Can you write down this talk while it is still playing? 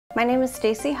My name is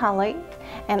Stacie Holley,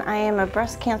 and I am a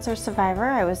breast cancer survivor.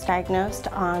 I was diagnosed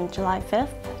on July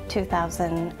 5th,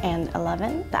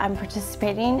 2011. I'm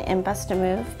participating in Bust a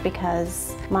Move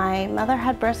because my mother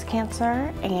had breast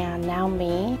cancer and now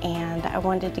me, and I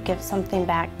wanted to give something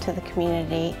back to the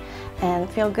community and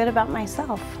feel good about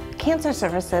myself. Cancer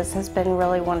Services has been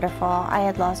really wonderful. I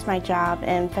had lost my job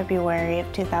in February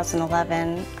of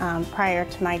 2011 prior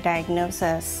to my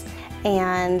diagnosis,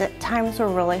 and times were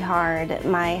really hard.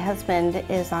 My husband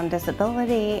is on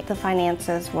disability. The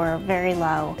finances were very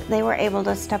low. They were able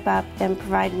to step up and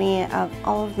provide me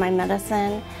all of my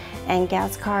medicine and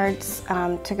gas cards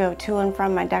to go to and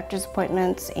from my doctor's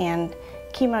appointments and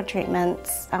chemo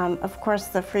treatments. Of course,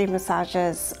 the free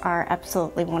massages are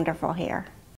absolutely wonderful here.